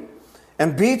with me,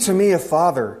 and be to me a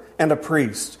father and a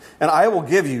priest, and I will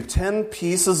give you 10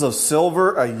 pieces of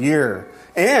silver a year,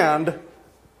 and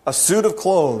a suit of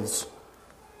clothes,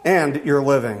 and your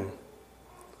living."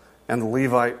 And the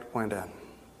Levite went in.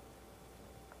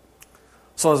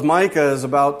 So as Micah is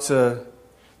about to,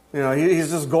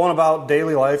 he's just going about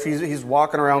daily life. He's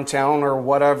walking around town or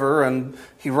whatever, and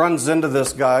he runs into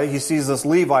this guy. He sees this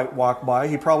Levite walk by.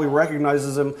 He probably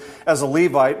recognizes him as a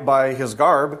Levite by his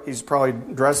garb. He's probably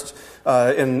dressed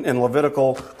in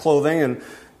Levitical clothing. And,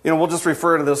 we'll just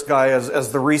refer to this guy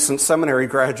as the recent seminary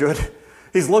graduate.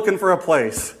 He's looking for a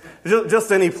place,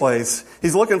 just any place.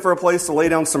 He's looking for a place to lay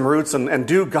down some roots and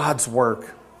do God's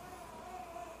work.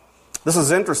 This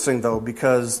is interesting, though,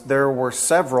 because there were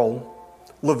several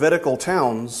Levitical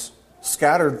towns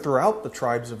scattered throughout the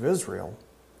tribes of Israel.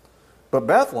 But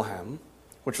Bethlehem,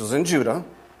 which is in Judah,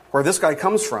 where this guy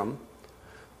comes from,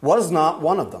 was not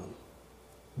one of them.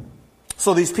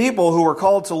 So these people who were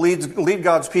called to lead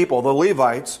God's people, the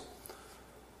Levites,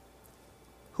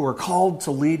 who were called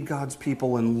to lead God's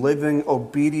people in living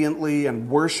obediently and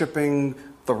worshiping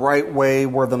the right way,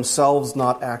 were themselves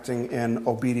not acting in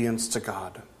obedience to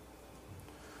God.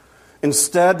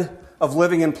 Instead of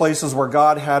living in places where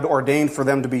God had ordained for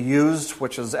them to be used,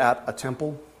 which is at a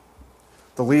temple,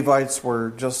 the Levites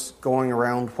were just going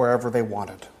around wherever they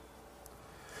wanted.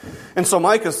 And so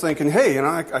Micah's thinking, hey,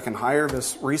 I can hire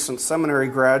this recent seminary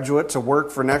graduate to work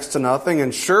for next to nothing,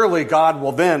 and surely God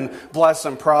will then bless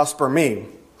and prosper me.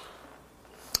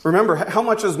 Remember, how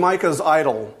much is Micah's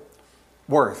idol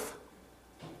worth?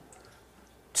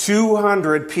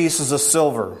 200 pieces of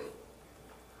silver.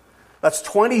 That's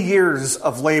 20 years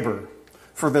of labor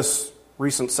for this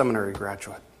recent seminary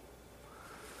graduate.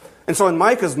 And so in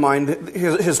Micah's mind,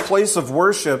 his place of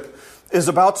worship is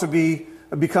about to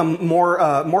become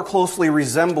more closely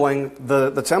resembling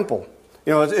the temple.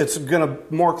 It's going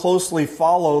to more closely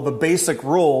follow the basic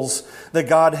rules that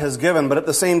God has given. But at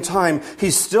the same time,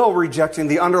 he's still rejecting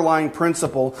the underlying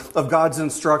principle of God's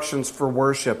instructions for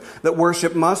worship. That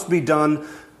worship must be done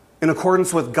in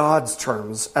accordance with God's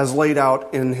terms as laid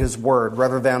out in His Word,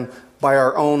 rather than by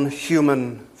our own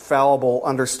human, fallible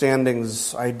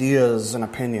understandings, ideas, and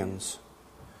opinions.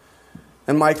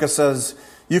 And Micah says,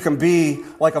 "You can be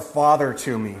like a father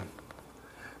to me."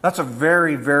 That's a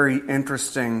very, very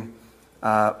interesting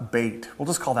bait. We'll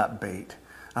just call that bait.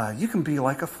 You can be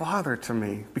like a father to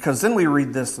me. Because then we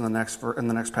read this in the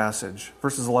next passage,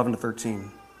 verses 11 to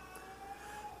 13.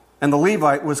 "And the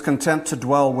Levite was content to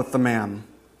dwell with the man,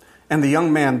 and the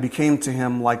young man became to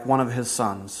him like one of his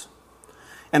sons.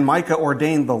 And Micah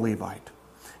ordained the Levite,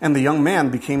 and the young man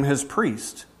became his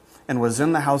priest, and was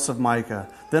in the house of Micah.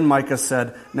 Then Micah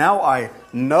said, 'Now I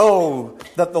know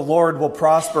that the Lord will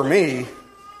prosper me,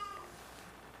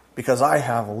 because I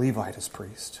have a Levite as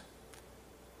priest.'"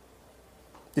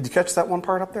 Did you catch that one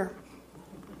part up there?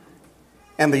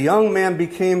 "And the young man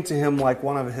became to him like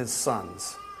one of his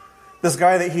sons." This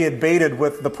guy that he had baited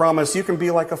with the promise, you can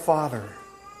be like a father.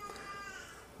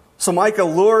 So Micah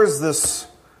lures this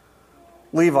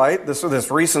Levite,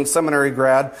 this recent seminary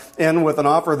grad, in with an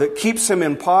offer that keeps him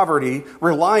in poverty,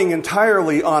 relying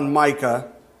entirely on Micah.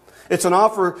 It's an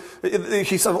offer,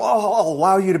 he said, I'll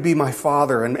allow you to be my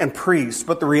father and priest.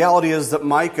 But the reality is that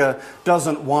Micah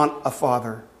doesn't want a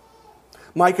father.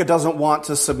 Micah doesn't want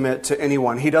to submit to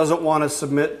anyone. He doesn't want to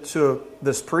submit to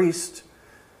this priest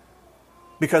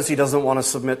because he doesn't want to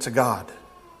submit to God.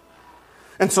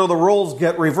 And so the roles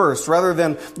get reversed. Rather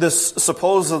than this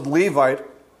supposed Levite,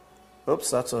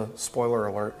 oops, that's a spoiler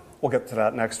alert. We'll get to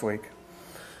that next week.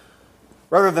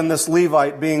 Rather than this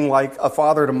Levite being like a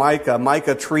father to Micah,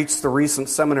 Micah treats the recent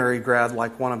seminary grad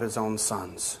like one of his own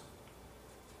sons.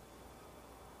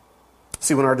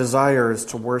 See, when our desire is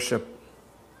to worship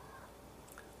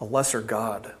a lesser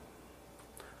God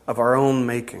of our own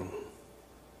making,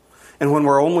 and when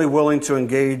we're only willing to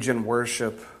engage in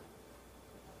worship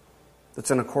that's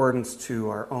in accordance to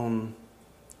our own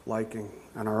liking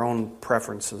and our own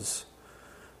preferences,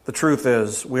 the truth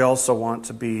is we also want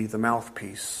to be the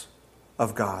mouthpiece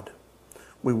of God.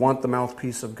 We want the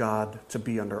mouthpiece of God to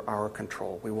be under our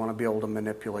control. We want to be able to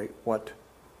manipulate what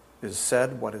is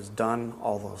said, what is done,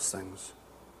 all those things.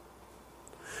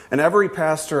 And every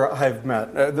pastor I've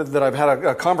met, that I've had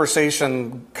a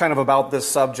conversation kind of about this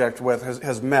subject with,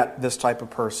 has met this type of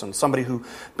person. Somebody who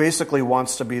basically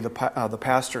wants to be the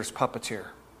pastor's puppeteer.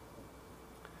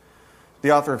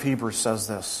 The author of Hebrews says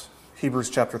this. Hebrews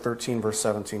chapter 13, verse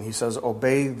 17. He says,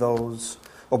 Obey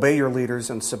your leaders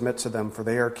and submit to them, for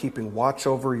they are keeping watch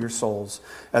over your souls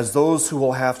as those who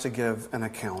will have to give an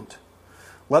account.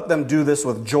 Let them do this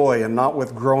with joy and not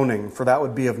with groaning, for that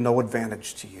would be of no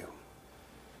advantage to you.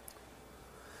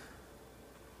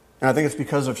 And I think it's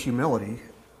because of humility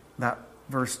that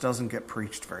verse doesn't get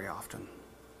preached very often.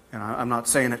 And I'm not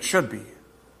saying it should be.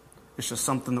 It's just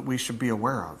something that we should be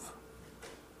aware of.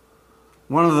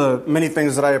 One of the many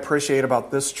things that I appreciate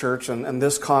about this church and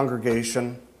this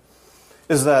congregation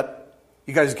is that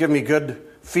you guys give me good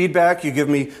feedback. You give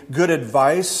me good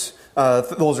advice.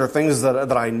 Those are things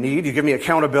that I need. You give me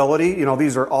accountability.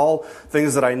 These are all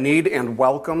things that I need and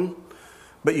welcome.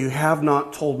 But you have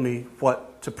not told me what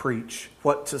to preach,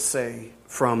 what to say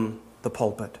from the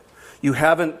pulpit. You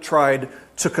haven't tried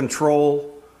to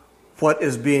control what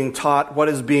is being taught, what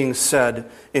is being said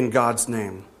in God's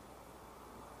name.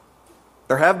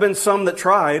 There have been some that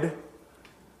tried,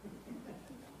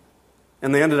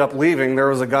 and they ended up leaving. There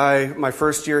was a guy my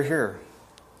first year here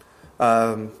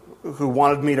who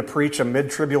wanted me to preach a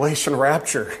mid-tribulation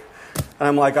rapture. And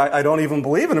I'm like, I don't even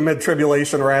believe in a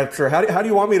mid-tribulation rapture. How do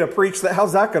you want me to preach that?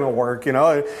 How's that going to work?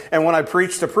 And when I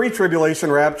preached a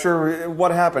pre-tribulation rapture,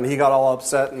 what happened? He got all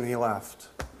upset and he left.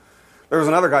 There was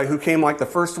another guy who came like the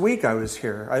first week I was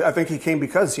here. I think he came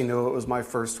because he knew it was my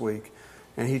first week.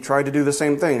 And he tried to do the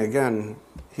same thing. Again,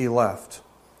 he left.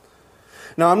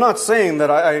 Now, I'm not saying that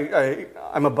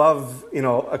I'm above,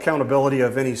 accountability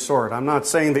of any sort. I'm not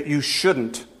saying that you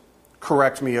shouldn't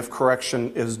correct me if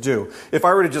correction is due. If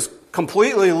I were to just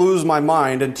completely lose my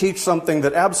mind and teach something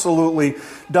that absolutely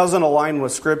doesn't align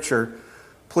with Scripture,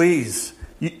 please,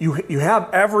 you have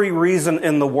every reason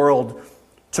in the world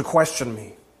to question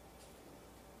me.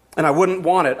 And I wouldn't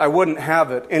want it. I wouldn't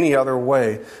have it any other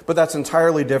way. But that's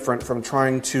entirely different from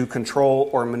trying to control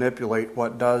or manipulate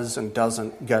what does and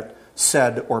doesn't get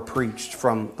said or preached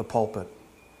from the pulpit.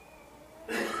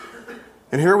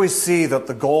 And here we see that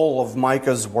the goal of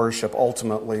Micah's worship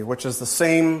ultimately, which is the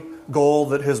same goal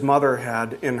that his mother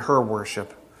had in her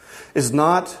worship, is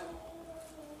not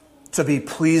to be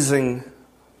pleasing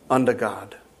unto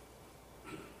God,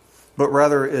 but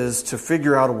rather is to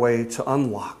figure out a way to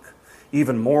unlock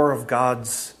even more of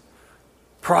God's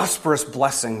prosperous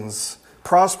blessings,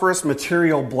 prosperous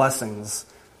material blessings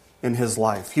in his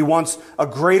life. He wants a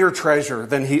greater treasure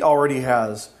than he already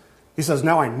has. He says,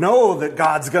 now I know that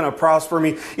God's going to prosper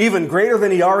me even greater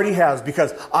than he already has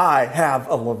because I have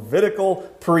a Levitical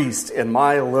priest in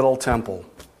my little temple.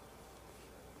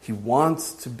 He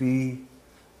wants to be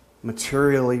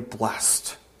materially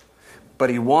blessed, but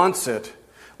he wants it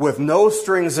with no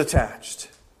strings attached.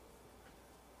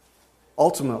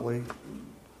 Ultimately,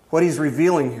 what he's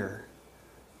revealing here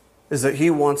is that he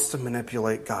wants to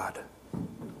manipulate God.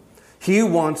 He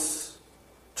wants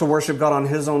to worship God on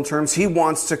his own terms. He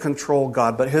wants to control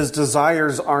God, but his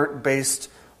desires aren't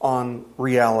based on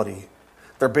reality.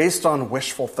 They're based on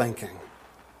wishful thinking.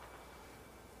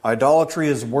 Idolatry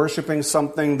is worshiping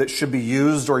something that should be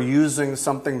used or using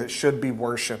something that should be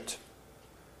worshipped.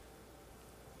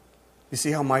 You see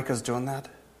how Micah's doing that?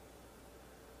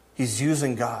 He's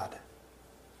using God.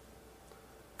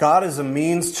 God is a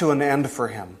means to an end for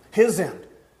him. His end.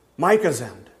 Micah's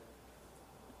end.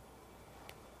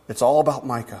 It's all about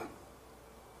Micah.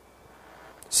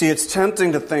 See, it's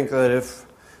tempting to think that if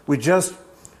we just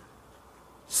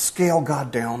scale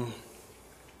God down,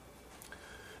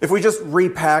 if we just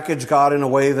repackage God in a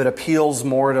way that appeals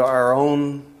more to our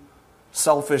own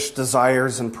selfish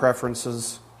desires and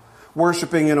preferences,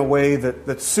 worshiping in a way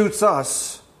that suits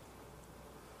us,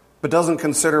 but doesn't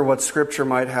consider what Scripture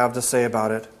might have to say about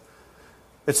it,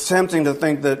 It's tempting to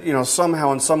think that,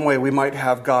 somehow in some way we might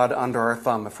have God under our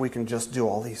thumb if we can just do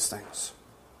all these things.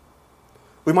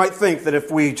 We might think that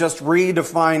if we just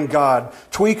redefine God,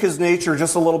 tweak His nature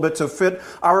just a little bit to fit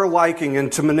our liking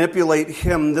and to manipulate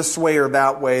Him this way or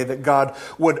that way, that God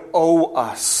would owe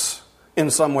us in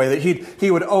some way, that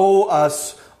He would owe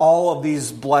us all of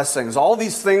these blessings, all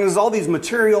these things, all these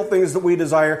material things that we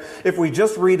desire. If we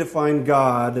just redefine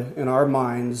God in our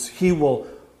minds, He will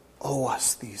owe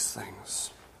us these things.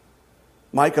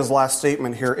 Micah's last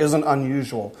statement here isn't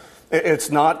unusual. It's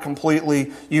not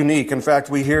completely unique. In fact,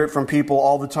 we hear it from people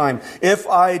all the time. If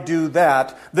I do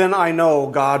that, then I know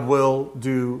God will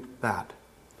do that.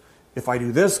 If I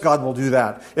do this, God will do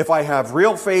that. If I have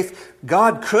real faith,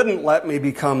 God couldn't let me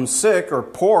become sick or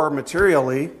poor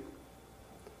materially.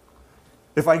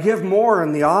 If I give more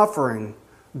in the offering,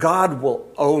 God will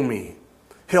owe me.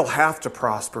 He'll have to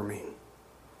prosper me.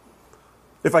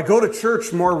 If I go to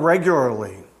church more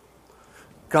regularly,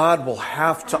 God will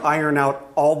have to iron out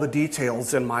all the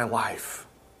details in my life.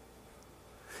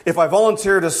 If I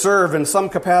volunteer to serve in some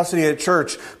capacity at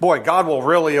church, boy, God will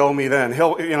really owe me then.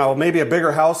 He'll, maybe a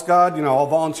bigger house, God. I'll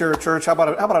volunteer at church. How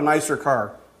about a nicer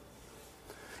car?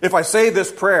 If I say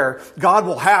this prayer, God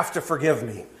will have to forgive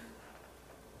me.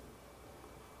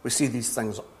 We see these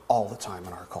things all the time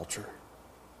in our culture.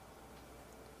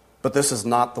 But this is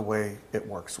not the way it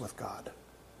works with God.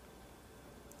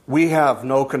 We have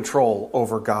no control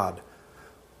over God.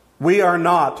 We are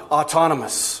not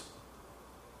autonomous.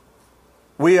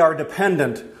 We are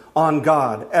dependent on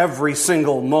God every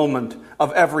single moment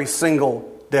of every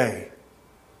single day.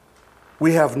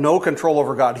 We have no control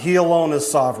over God. He alone is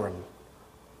sovereign.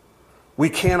 We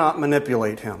cannot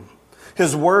manipulate Him.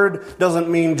 His word doesn't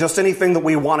mean just anything that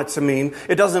we want it to mean.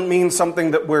 It doesn't mean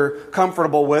something that we're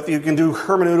comfortable with. You can do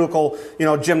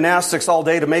hermeneutical, gymnastics all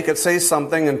day to make it say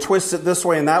something and twist it this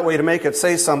way and that way to make it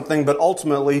say something, but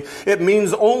ultimately it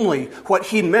means only what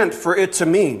He meant for it to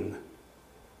mean.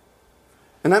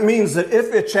 And that means that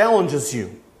if it challenges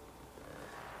you,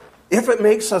 if it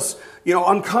makes us,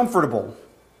 uncomfortable,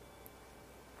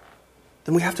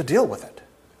 then we have to deal with it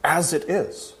as it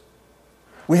is.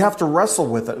 We have to wrestle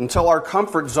with it until our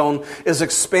comfort zone is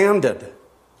expanded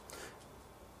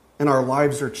and our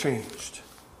lives are changed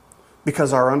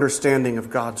because our understanding of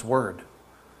God's Word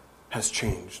has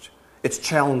changed. It's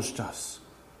challenged us.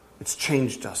 It's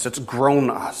changed us. It's grown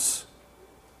us.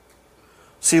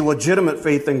 See, legitimate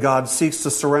faith in God seeks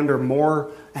to surrender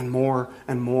more and more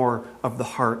and more of the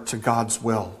heart to God's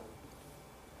will,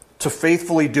 to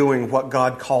faithfully doing what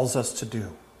God calls us to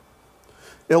do.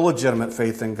 Illegitimate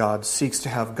faith in God seeks to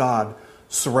have God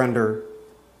surrender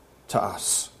to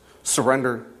us,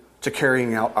 surrender to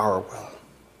carrying out our will.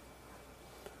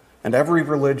 And every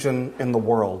religion in the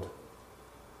world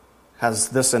has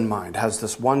this in mind, has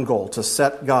this one goal, to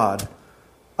set God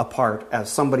apart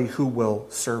as somebody who will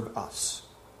serve us,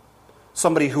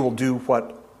 somebody who will do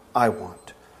what I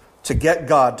want, to get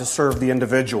God to serve the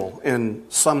individual in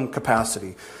some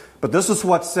capacity. But this is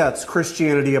what sets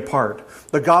Christianity apart.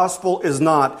 The gospel is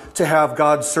not to have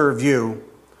God serve you.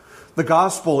 The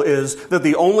gospel is that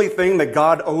the only thing that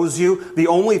God owes you, the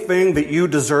only thing that you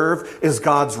deserve, is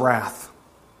God's wrath.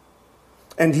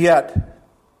 And yet,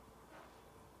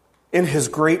 in His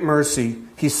great mercy,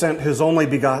 He sent His only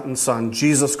begotten Son,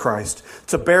 Jesus Christ,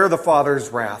 to bear the Father's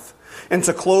wrath and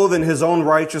to clothe in His own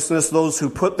righteousness those who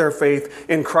put their faith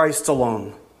in Christ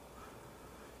alone.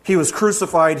 He was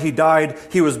crucified, He died,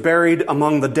 He was buried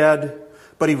among the dead,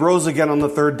 but He rose again on the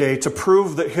third day to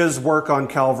prove that His work on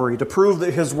Calvary, to prove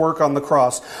that His work on the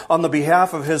cross on the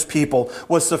behalf of His people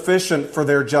was sufficient for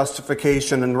their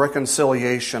justification and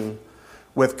reconciliation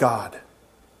with God.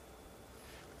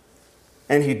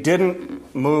 And He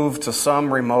didn't move to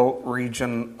some remote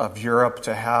region of Europe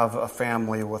to have a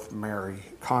family with Mary,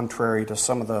 contrary to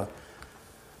some of the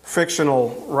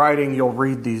fictional writing you'll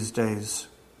read these days.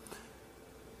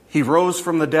 He rose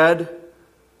from the dead.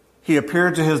 He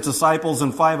appeared to His disciples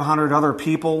and 500 other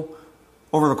people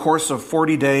over the course of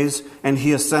 40 days, and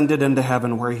He ascended into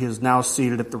heaven, where He is now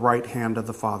seated at the right hand of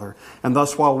the Father. And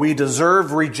thus, while we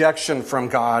deserve rejection from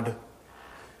God,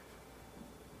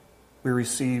 we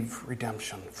receive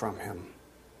redemption from Him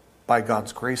by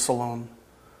God's grace alone,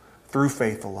 through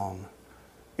faith alone,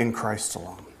 in Christ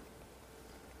alone.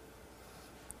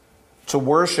 To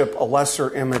worship a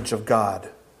lesser image of God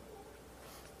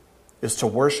is to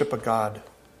worship a God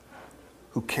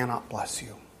who cannot bless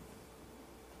you,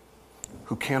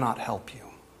 who cannot help you,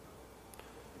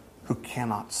 who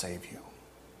cannot save you.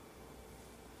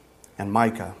 And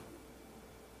Micah's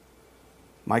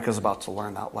about to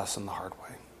learn that lesson the hard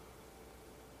way.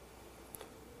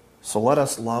 So let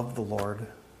us love the Lord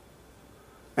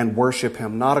and worship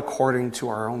him, not according to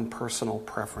our own personal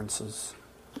preferences,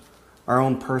 our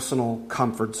own personal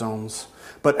comfort zones,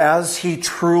 but as he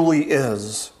truly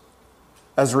is,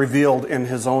 as revealed in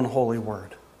his own holy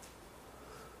word.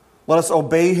 Let us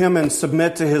obey him and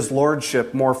submit to his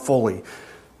lordship more fully,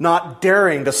 not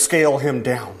daring to scale him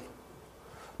down,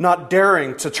 not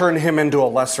daring to turn him into a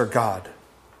lesser God.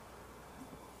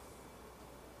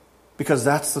 Because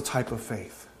that's the type of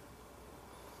faith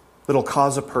that'll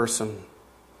cause a person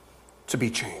to be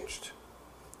changed,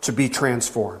 to be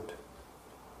transformed.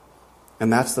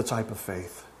 And that's the type of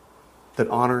faith that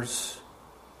honors,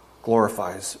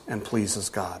 glorifies, and pleases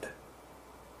God.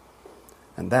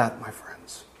 And that, my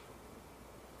friends,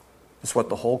 is what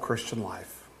the whole Christian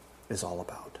life is all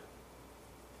about.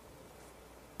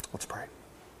 Let's pray.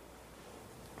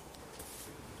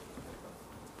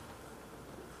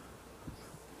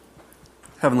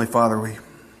 Heavenly Father, we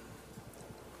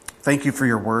thank you for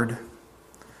your word.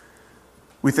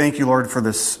 We thank you, Lord, for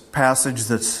this passage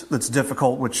that's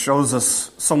difficult, which shows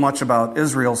us so much about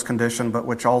Israel's condition, but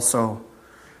which also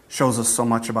shows us so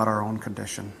much about our own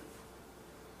condition.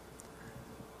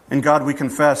 And God, we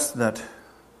confess that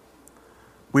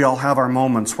we all have our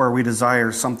moments where we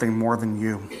desire something more than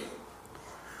you.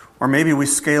 Or maybe we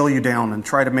scale you down and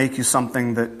try to make you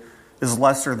something that is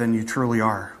lesser than you truly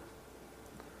are.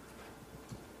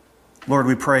 Lord,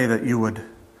 we pray that you would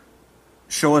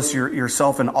show us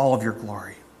yourself in all of your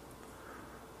glory.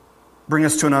 Bring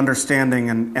us to an understanding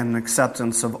and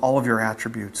acceptance of all of your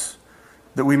attributes,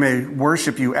 that we may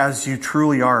worship you as you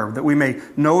truly are, that we may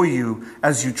know you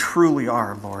as you truly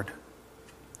are, Lord.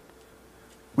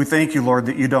 We thank you, Lord,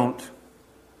 that you don't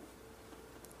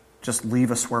just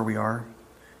leave us where we are.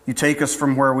 You take us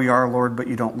from where we are, Lord, but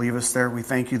you don't leave us there. We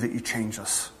thank you that you change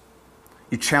us.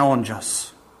 You challenge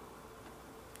us.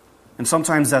 And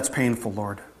sometimes that's painful,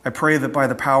 Lord. I pray that by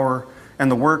the power and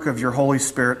the work of your Holy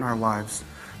Spirit in our lives,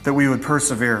 that we would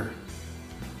persevere.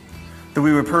 That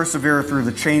we would persevere through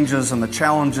the changes and the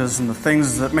challenges and the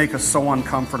things that make us so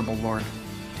uncomfortable, Lord.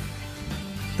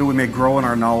 That we may grow in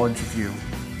our knowledge of you.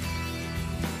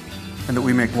 And that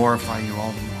we may glorify you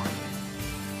all the more.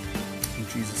 In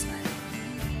Jesus' name.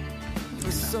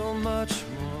 Amen.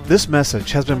 This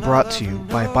message has been brought to you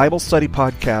by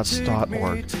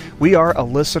BibleStudyPodcasts.org. We are a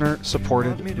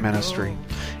listener-supported ministry.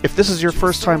 If this is your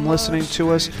first time listening to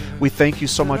us, we thank you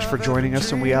so much for joining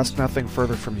us, and we ask nothing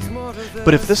further from you.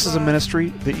 But if this is a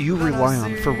ministry that you rely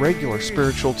on for regular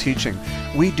spiritual teaching,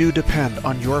 we do depend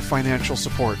on your financial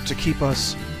support to keep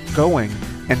us going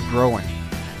and growing.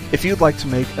 If you'd like to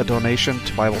make a donation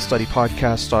to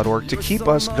BibleStudyPodcasts.org to keep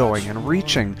us going and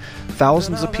reaching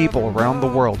thousands of people around the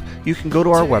world, you can go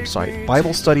to our website,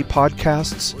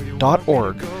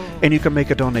 BibleStudyPodcasts.org, and you can make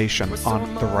a donation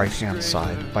on the right-hand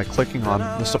side by clicking on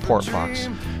the support box.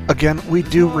 Again, we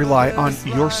do rely on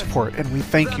your support, and we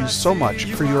thank you so much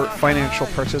for your financial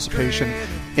participation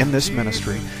in this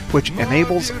ministry, which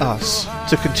enables us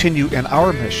to continue in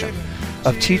our mission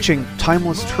of teaching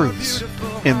timeless truths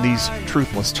in these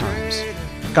truthless times.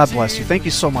 God bless you. Thank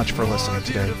you so much for listening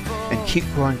today, and keep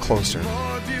growing closer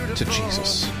to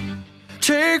Jesus.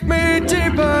 Take me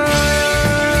deeper.